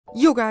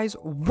Yo guys,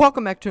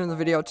 welcome back to another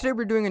video. Today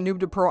we're doing a Noob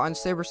to Pro on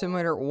Saber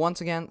Simulator once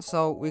again,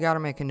 so we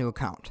gotta make a new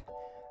account.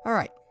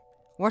 Alright,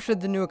 what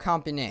should the new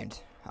account be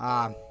named?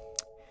 I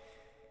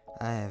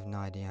have no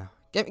idea.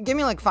 Give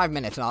me like 5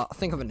 minutes and I'll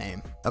think of a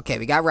name. Okay,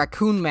 we got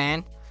Raccoon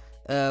Man.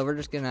 We're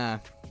just gonna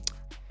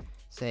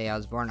say I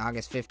was born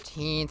August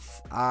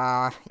 15th.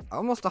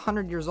 Almost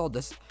 100 years old.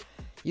 This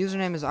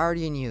username is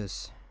already in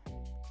use.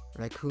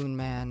 Raccoon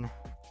Man.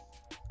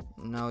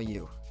 No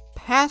you.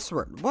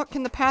 Password. What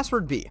can the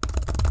password be?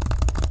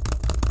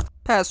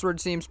 Password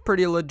seems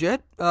pretty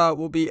legit.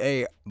 Will be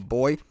a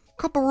boy.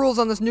 Couple rules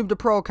on this Noob to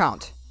Pro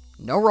account.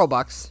 No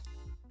Robux.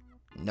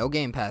 No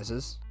game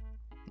passes.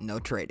 No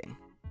trading.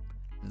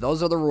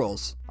 Those are the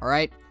rules,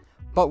 alright?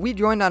 But we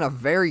joined on a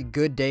very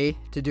good day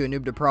to do a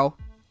Noob to Pro.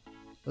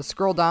 Let's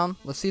scroll down.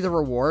 Let's see the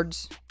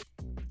rewards.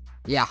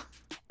 Yeah.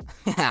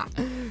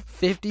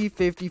 50,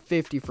 50,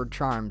 50 for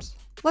charms.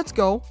 Let's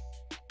go.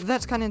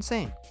 That's kind of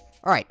insane.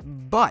 Alright,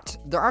 but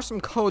there are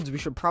some codes we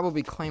should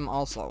probably claim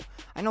also.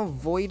 I know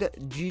Void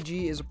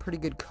GG is a pretty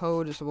good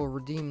code, so we'll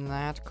redeem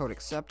that. Code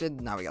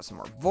accepted. Now we got some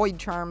more Void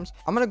charms.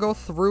 I'm going to go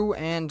through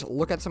and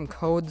look at some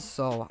codes,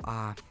 so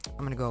I'm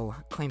going to go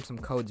claim some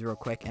codes real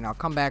quick, and I'll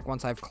come back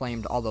once I've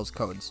claimed all those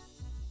codes.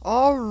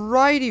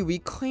 Alrighty, we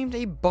claimed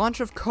a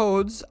bunch of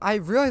codes. I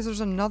realize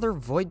there's another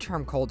Void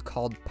charm code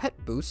called Pet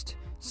Boost,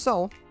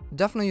 so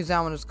definitely use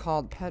that one. It's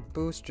called Pet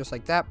Boost, just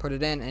like that. Put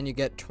it in, and you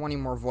get 20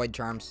 more Void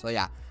charms, so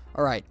yeah.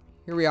 Alright.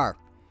 Here we are.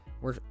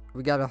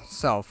 We gotta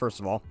sell, first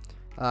of all.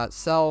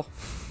 Sell.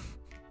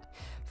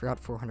 Forgot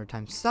 400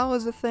 times sell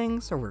is a thing,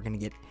 so we're gonna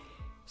get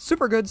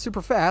super good,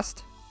 super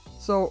fast.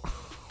 So,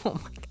 oh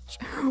my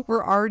gosh.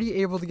 We're already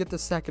able to get the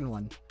second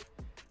one.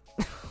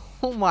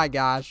 Oh my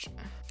gosh.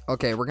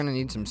 Okay, we're gonna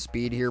need some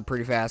speed here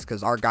pretty fast,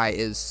 because our guy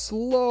is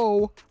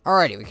slow.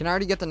 Alrighty, we can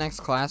already get the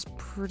next class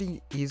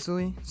pretty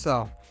easily,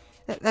 so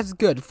that's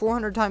good.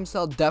 400 times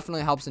sell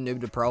definitely helps a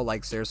Noob to Pro.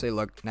 Like, seriously,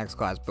 look, next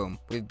class, boom.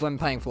 We've been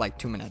playing for like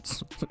 2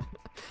 minutes.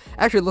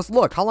 Actually, let's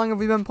look. How long have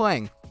we been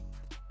playing?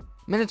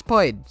 Minutes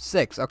played,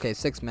 6. Okay,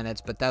 6 minutes,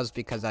 but that was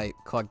because I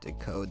collected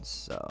codes,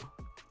 so.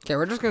 Okay,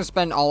 we're just going to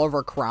spend all of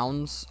our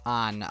crowns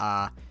on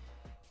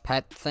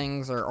pet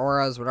things or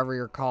auras, whatever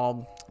you're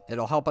called.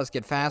 It'll help us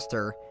get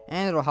faster,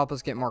 and it'll help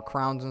us get more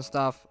crowns and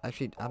stuff.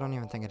 Actually, I don't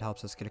even think it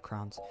helps us get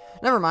crowns.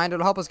 Never mind,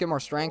 it'll help us get more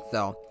strength,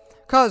 though.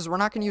 Because we're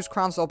not going to use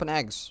crowns to open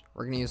eggs.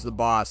 We're going to use the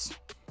boss.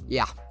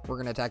 Yeah, we're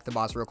going to attack the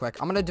boss real quick.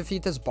 I'm going to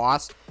defeat this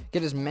boss,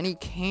 get as many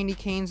candy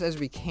canes as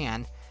we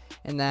can.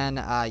 And then,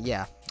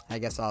 yeah, I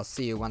guess I'll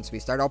see you once we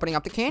start opening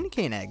up the candy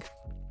cane egg.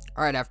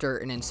 Alright, after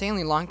an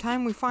insanely long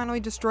time, we finally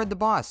destroyed the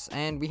boss.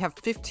 And we have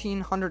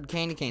 1,500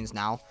 candy canes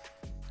now.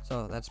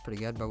 So that's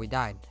pretty good, but we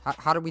died.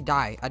 How did we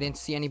die? I didn't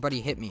see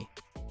anybody hit me.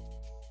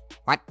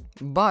 What?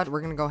 But we're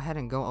going to go ahead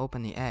and go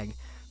open the egg.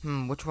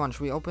 Which one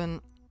should we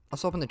open?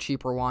 Let's open the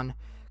cheaper one.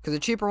 Because the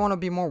cheaper one will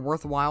be more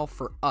worthwhile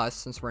for us,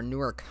 since we're a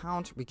newer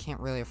account. We can't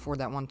really afford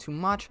that one too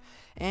much.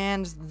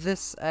 And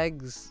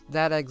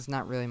that egg's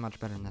not really much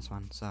better than this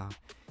one. So,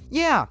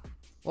 yeah.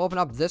 We'll open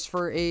up this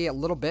for a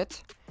little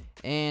bit.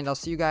 And I'll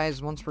see you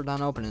guys once we're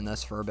done opening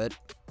this for a bit.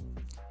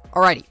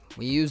 Alrighty.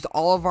 We used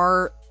all of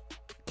our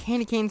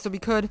candy canes that we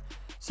could.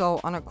 So,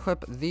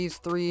 unequip these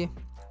 3.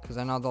 Because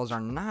I know those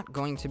are not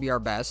going to be our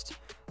best.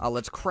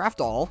 Let's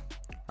craft all.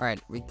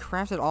 Alright, we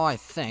crafted all, I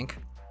think.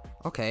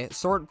 Okay, let's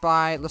sort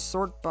by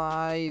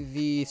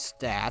the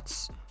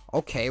stats.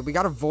 Okay, we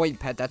got a Void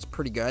Pet, that's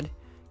pretty good.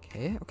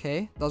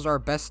 Okay, those are our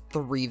best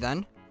 3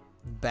 then.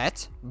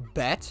 Bet.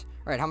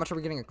 Alright, how much are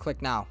we getting a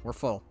click now? We're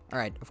full.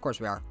 Alright, of course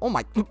we are. Oh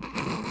my.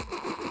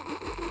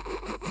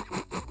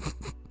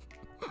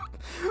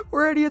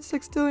 We're already at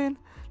 6 billion.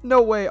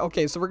 No way.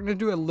 Okay, so we're gonna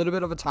do a little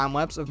bit of a time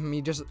lapse of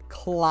me just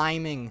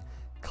climbing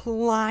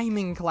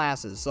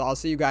classes. So I'll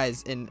see you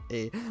guys in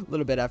a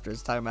little bit after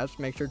this time lapse.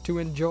 Make sure to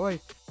enjoy.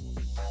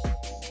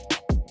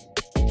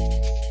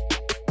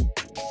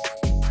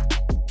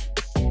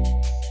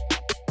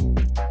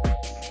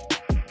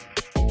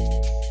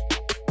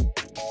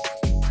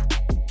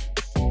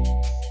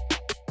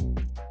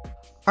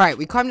 Alright,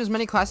 we climbed as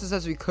many classes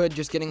as we could,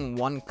 just getting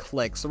 1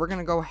 click. So we're going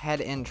to go ahead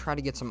and try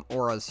to get some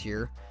auras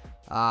here.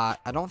 I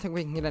don't think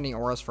we can get any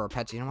auras for our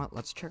pets. You know what?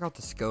 Let's check out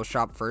the skill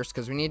shop first,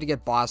 because we need to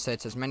get boss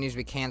hits, as many as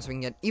we can, so we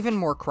can get even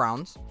more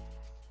crowns.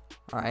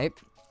 Alright.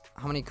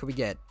 How many could we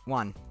get?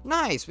 1.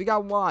 Nice! We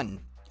got 1.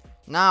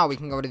 Now we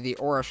can go to the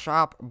aura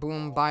shop.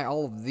 Boom, buy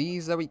all of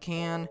these that we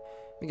can.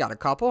 We got a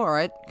couple.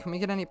 Alright. Can we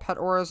get any pet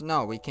auras?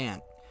 No, we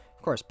can't.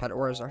 Of course, pet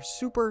auras are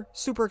super,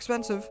 super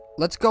expensive.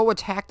 Let's go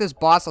attack this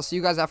boss. I'll see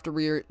you guys after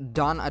we're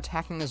done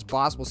attacking this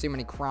boss. We'll see how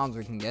many crowns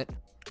we can get.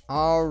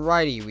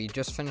 Alrighty, we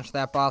just finished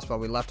that boss, but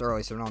we left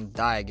early so we don't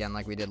die again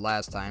like we did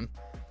last time.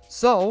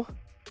 So,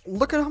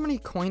 look at how many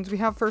coins we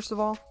have, first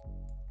of all.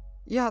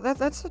 Yeah,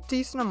 that's a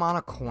decent amount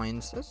of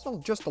coins. That's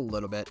just a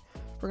little bit.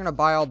 We're going to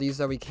buy all these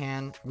that we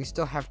can. We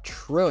still have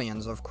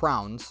trillions of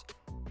crowns.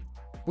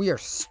 We are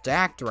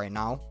stacked right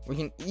now. We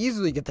can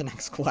easily get the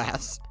next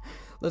class.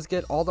 Let's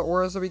get all the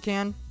auras that we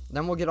can.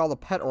 Then we'll get all the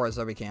pet auras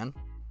that we can.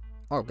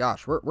 Oh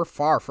gosh, we're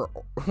far for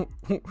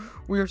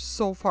we are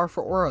so far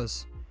for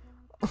auras.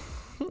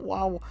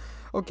 Wow.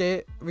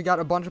 Okay, we got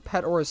a bunch of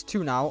pet auras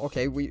too now.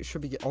 Okay, we should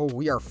be oh,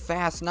 we are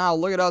fast now.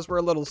 Look at us, we're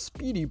a little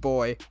speedy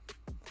boy.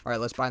 All right,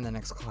 let's buy in the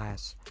next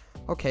class.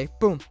 Okay,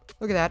 boom.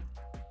 Look at that.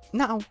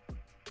 Now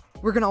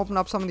we're gonna open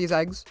up some of these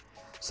eggs.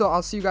 So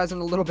I'll see you guys in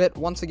a little bit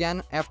once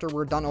again after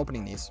we're done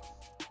opening these.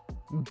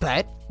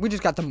 Bet. We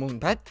just got the moon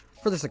pet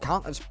for this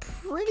account. That's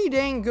pretty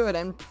dang good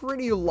and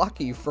pretty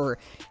lucky for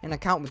an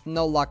account with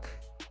no luck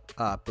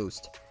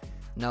boost.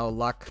 No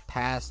luck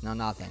pass, no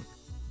nothing.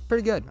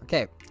 Pretty good.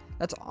 Okay,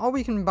 that's all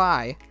we can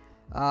buy.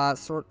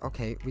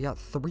 Okay, we got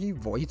 3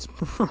 voids.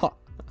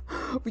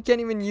 We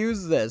can't even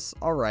use this.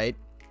 All right.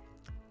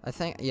 I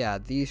think, yeah,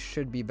 these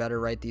should be better,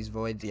 right? These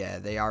voids, yeah,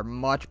 they are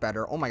much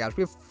better. Oh my gosh,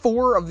 we have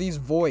 4 of these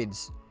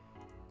voids.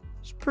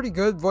 It's pretty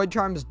good. Void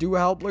charms do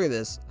help. Look at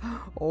this.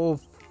 Oh,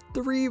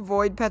 3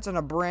 void pets on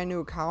a brand new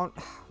account.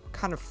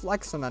 Kind of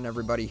flexing on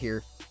everybody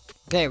here.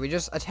 Okay, we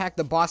just attacked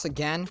the boss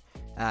again.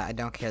 I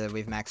don't care that we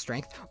have max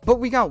strength, but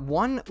we got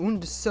 1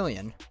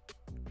 undecillion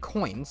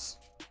coins,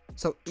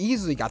 so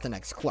easily got the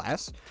next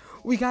class.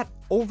 We got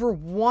over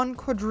 1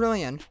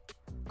 quadrillion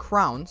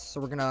crowns,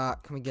 so we're gonna,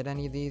 can we get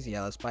any of these?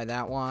 Yeah, let's buy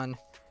that one.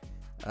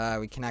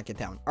 We cannot get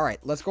that one. All right,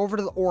 let's go over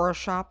to the aura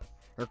shop,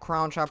 or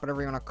crown shop,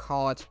 whatever you want to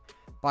call it.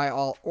 Buy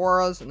all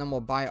auras, and then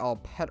we'll buy all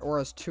pet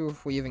auras too,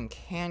 if we even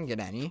can get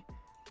any.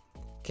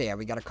 Okay, yeah,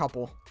 we got a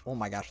couple. Oh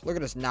my gosh, look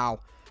at us now.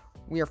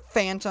 We are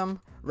Phantom,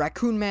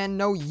 Raccoon Man,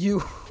 no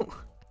you.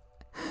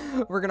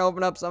 We're gonna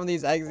open up some of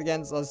these eggs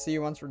again, so I'll see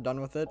you once we're done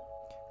with it.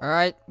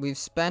 Alright, we've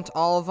spent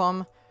all of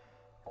them.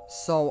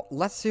 So,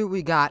 let's see what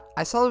we got.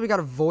 I saw that we got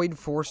a Void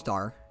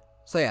 4-star.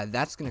 So yeah,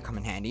 that's gonna come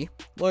in handy.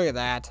 Look at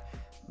that.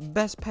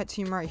 Best pet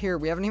team right here.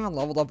 We haven't even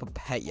leveled up a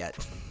pet yet.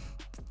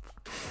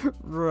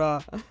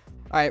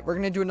 Alright, we're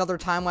gonna do another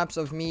time-lapse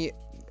of me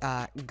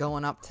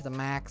going up to the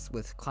max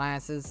with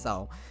classes,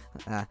 so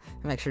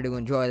make sure to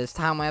enjoy this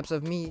time-lapse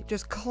of me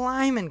just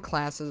climbing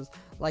classes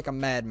like a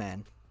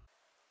madman.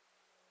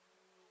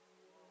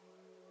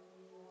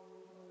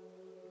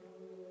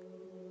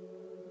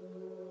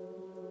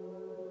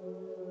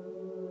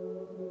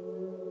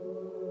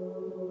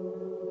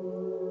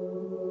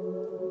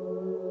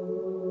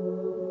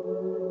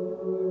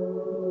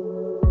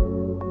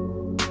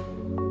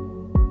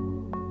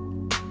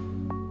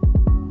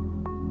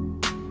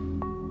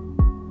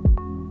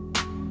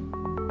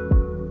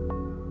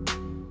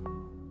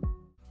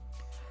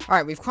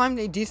 Alright, we've climbed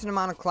a decent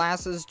amount of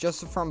classes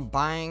just from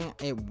buying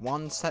a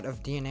 1 set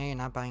of DNA and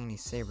not buying any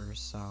sabers,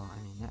 so,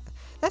 I mean,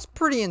 that's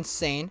pretty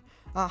insane.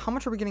 How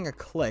much are we getting a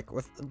click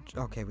with,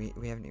 okay, we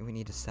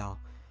need to sell.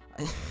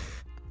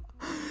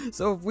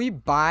 So if we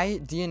buy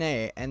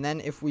DNA, and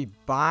then if we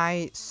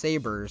buy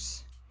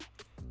sabers,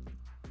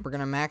 we're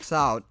gonna max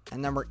out,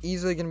 and then we're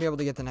easily gonna be able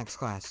to get the next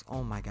class.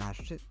 Oh my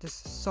gosh,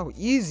 this is so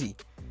easy.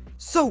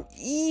 So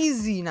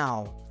easy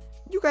now.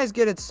 You guys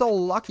get it so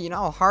lucky. You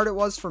know how hard it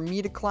was for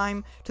me to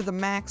climb to the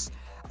max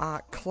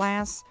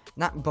class?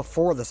 Not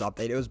before this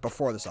update. It was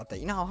before this update.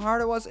 You know how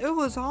hard it was? It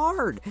was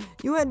hard.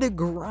 You had to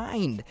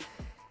grind.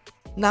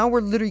 Now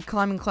we're literally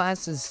climbing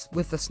classes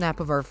with the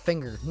snap of our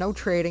finger. No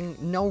trading,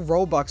 no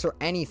Robux or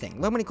anything.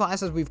 Look how many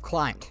classes we've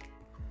climbed.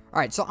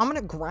 Alright, so I'm going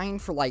to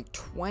grind for like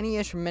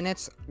 20-ish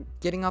minutes,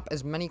 getting up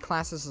as many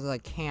classes as I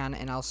can,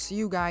 and I'll see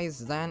you guys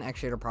then.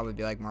 Actually, it'll probably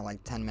be like more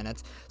like 10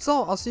 minutes.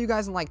 So, I'll see you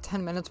guys in like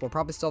 10 minutes. We'll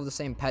probably still have the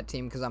same pet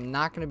team, because I'm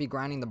not going to be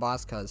grinding the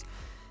boss, because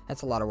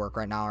that's a lot of work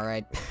right now,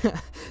 alright?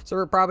 So,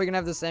 we're probably going to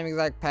have the same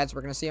exact pets.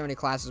 We're going to see how many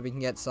classes we can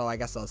get, so I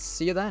guess I'll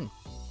see you then.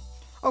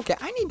 Okay,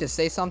 I need to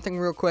say something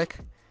real quick.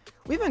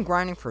 We've been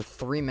grinding for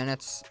 3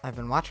 minutes. I've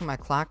been watching my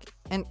clock,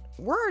 and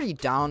we're already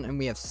down, and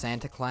we have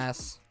Santa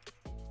class.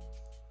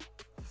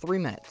 3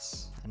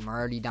 minutes, and we're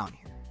already down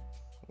here.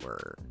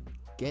 We're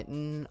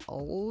getting a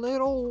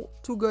little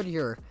too good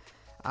here.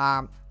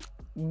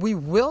 We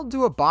will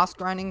do a boss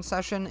grinding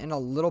session in a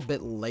little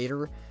bit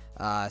later,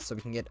 so we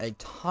can get a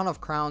ton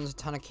of crowns, a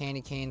ton of candy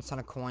canes, a ton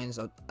of coins,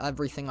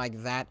 everything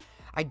like that.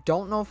 I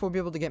don't know if we'll be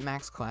able to get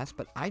max class,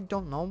 but I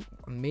don't know.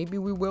 Maybe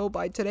we will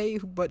by today,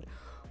 but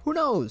who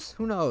knows?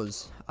 Who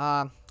knows?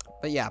 But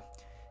yeah.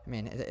 I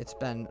mean, it's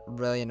been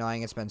really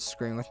annoying. It's been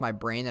screwing with my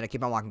brain that I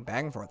keep on walking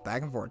back and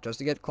forth, just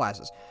to get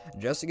classes,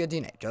 just to get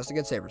DNA, just to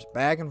get sabers,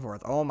 back and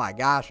forth. Oh my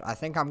gosh, I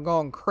think I'm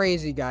going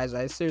crazy, guys.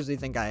 I seriously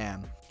think I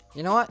am.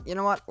 You know what? You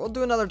know what? We'll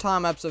do another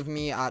time-lapse of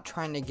me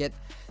trying to get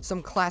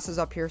some classes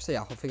up here. So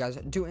yeah, hopefully you guys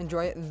do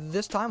enjoy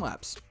this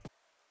time-lapse.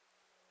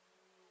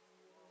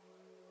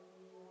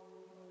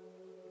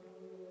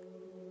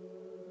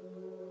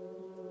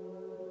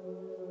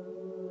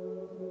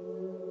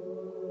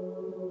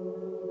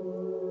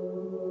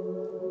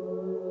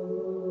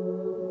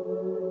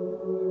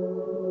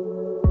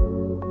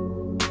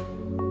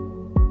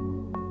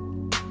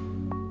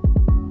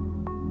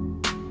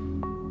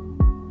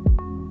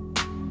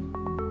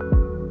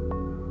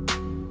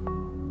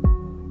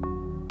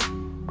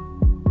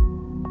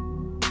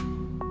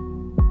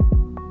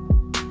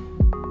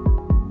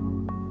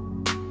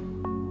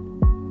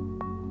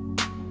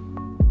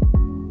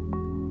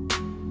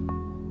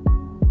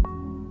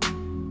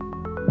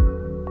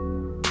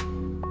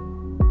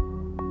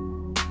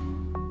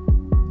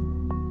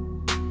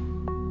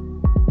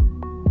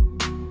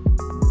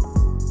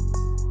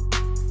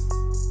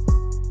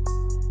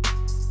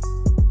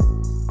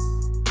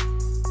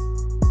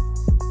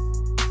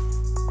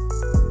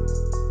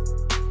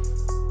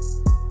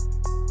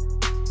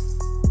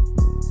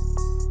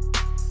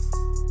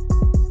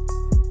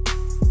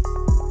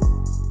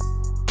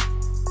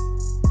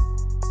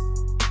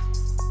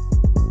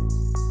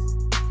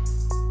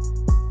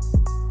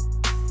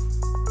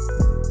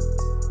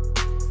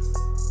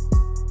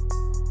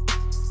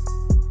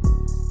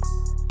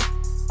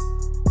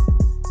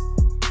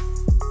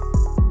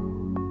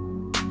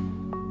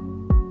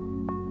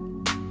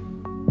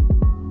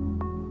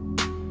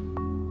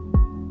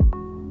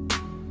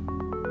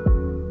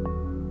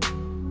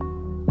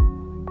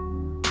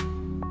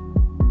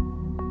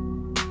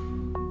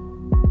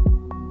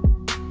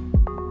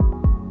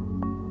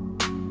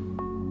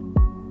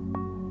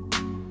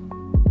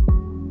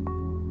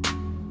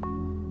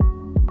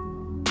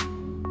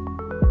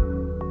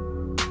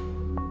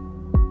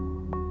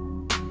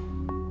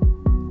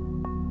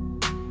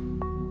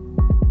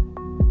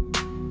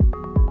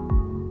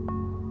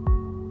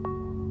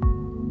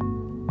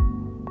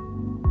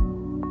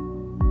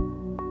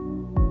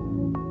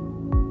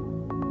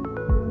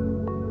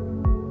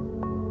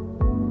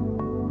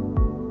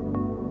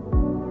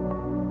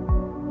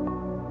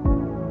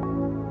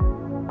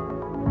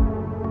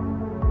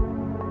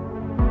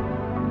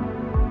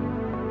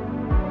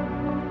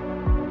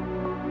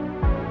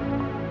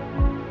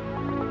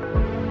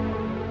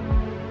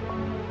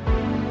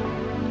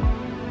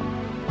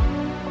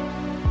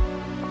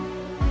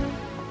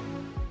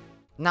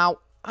 Now,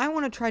 I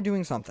want to try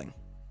doing something.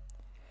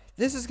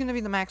 This is going to be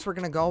the max we're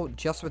going to go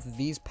just with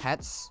these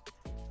pets.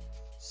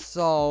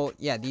 So,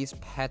 yeah, these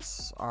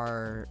pets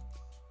are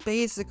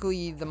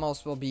basically the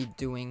most we'll be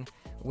doing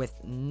with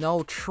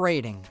no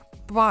trading.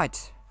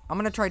 But I'm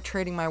going to try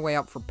trading my way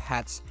up for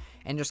pets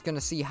and just going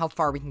to see how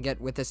far we can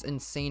get with this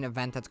insane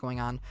event that's going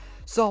on.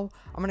 So,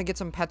 I'm going to get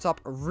some pets up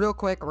real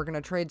quick. We're going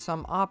to trade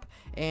some up.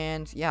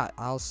 And, yeah,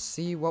 I'll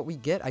see what we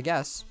get, I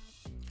guess.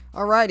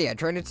 Alrighty, I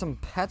traded some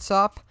pets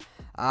up.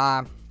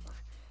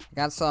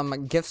 Got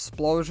some gift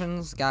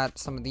explosions, got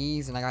some of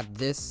these, and I got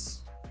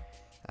this.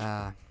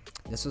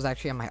 This was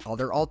actually on my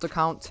other alt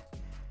account.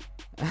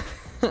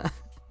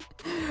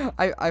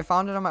 I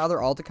found it on my other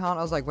alt account.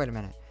 I was like, wait a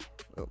minute.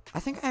 I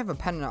think I have a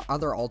pet in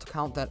another alt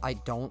account that I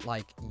don't,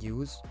 like,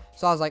 use.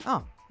 So I was like,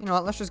 oh, you know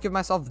what, let's just give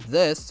myself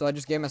this. So I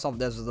just gave myself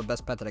this as the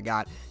best pet that I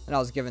got. And I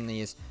was given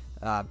these,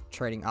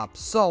 trading up.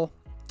 So,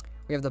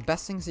 we have the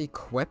best things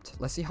equipped.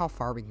 Let's see how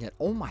far we can get.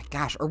 Oh my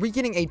gosh, are we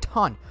getting a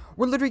ton?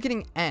 We're literally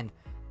getting N.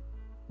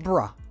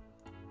 Bruh.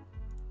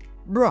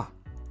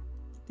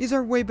 These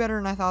are way better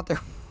than I thought they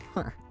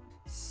were.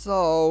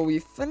 So, we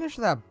finished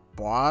that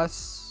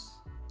boss.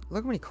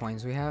 Look how many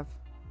coins we have.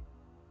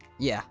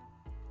 Yeah.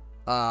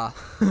 Oh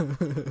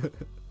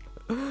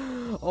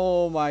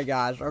my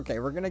gosh. Okay,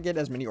 we're gonna get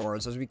as many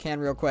auras as we can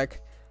real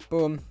quick.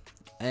 Boom.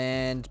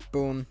 And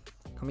boom.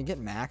 Can we get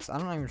max?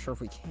 I'm not even sure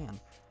if we can.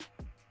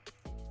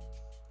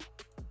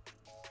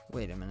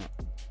 Wait a minute.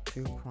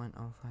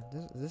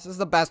 2.05. This is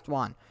the best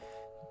one.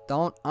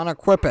 Don't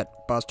unequip it,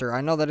 Buster.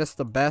 I know that it's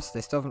the best.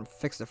 They still haven't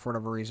fixed it for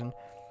whatever reason.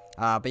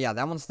 But yeah,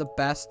 that one's the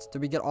best.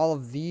 Did we get all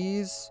of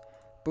these?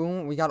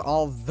 Boom. We got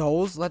all of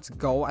those. Let's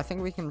go. I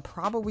think we can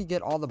probably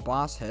get all the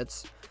boss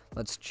hits.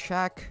 Let's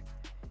check.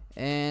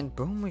 And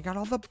boom, we got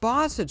all the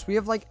boss hits. We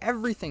have like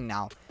everything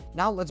now.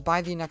 Now let's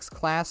buy the next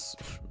class.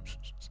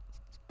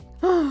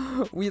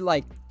 We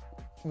like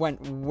went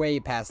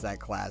way past that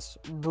class.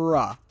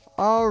 Bruh.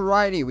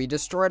 Alrighty, we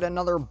destroyed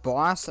another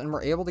boss, and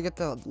we're able to get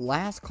the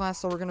last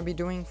class that we're going to be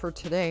doing for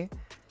today.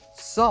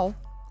 So,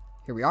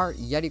 here we are.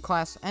 Yeti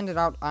class ended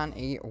out on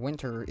a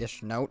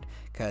winter-ish note,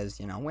 because,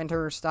 you know,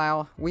 winter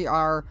style. We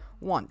are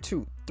 1,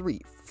 2,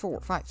 3, 4,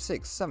 5,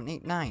 6, 7,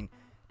 8, 9,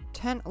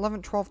 10,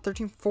 11, 12,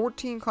 13,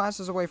 14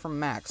 classes away from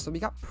max. So we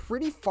got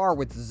pretty far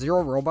with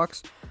 0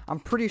 Robux. I'm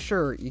pretty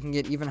sure you can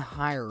get even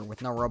higher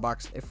with no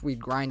Robux if we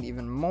grind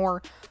even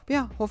more. But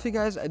yeah, hopefully you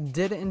guys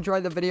did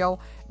enjoy the video.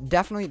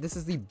 Definitely, this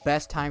is the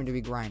best time to be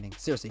grinding.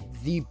 Seriously,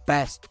 the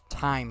best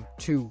time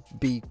to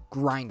be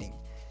grinding.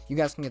 You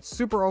guys can get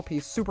super OP,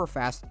 super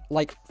fast.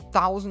 Like,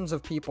 thousands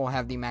of people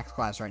have the max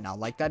class right now.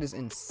 Like, that is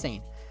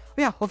insane.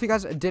 But yeah, hope you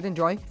guys did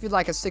enjoy. If you'd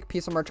like a sick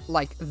piece of merch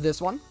like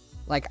this one,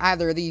 like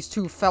either of these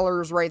two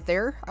fellers right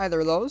there, either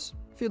of those.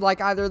 If you'd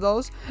like either of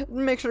those,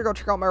 make sure to go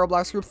check out my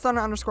Roblox group,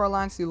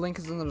 Thunder_Alliance. The link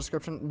is in the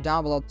description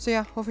down below. So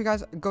yeah, hope you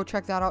guys go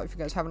check that out if you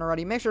guys haven't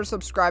already. Make sure to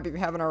subscribe if you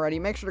haven't already.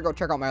 Make sure to go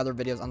check out my other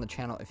videos on the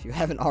channel if you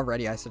haven't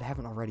already. I said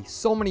haven't already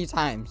so many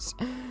times.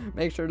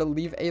 Make sure to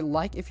leave a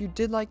like if you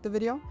did like the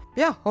video.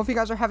 But yeah, hope you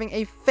guys are having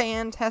a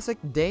fantastic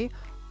day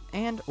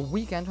and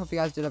weekend. Hope you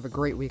guys did have a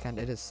great weekend.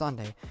 It is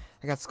Sunday.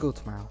 I got school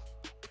tomorrow.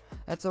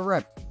 That's a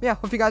rip. Yeah,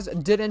 hope you guys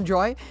did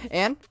enjoy,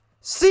 and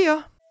see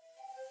ya!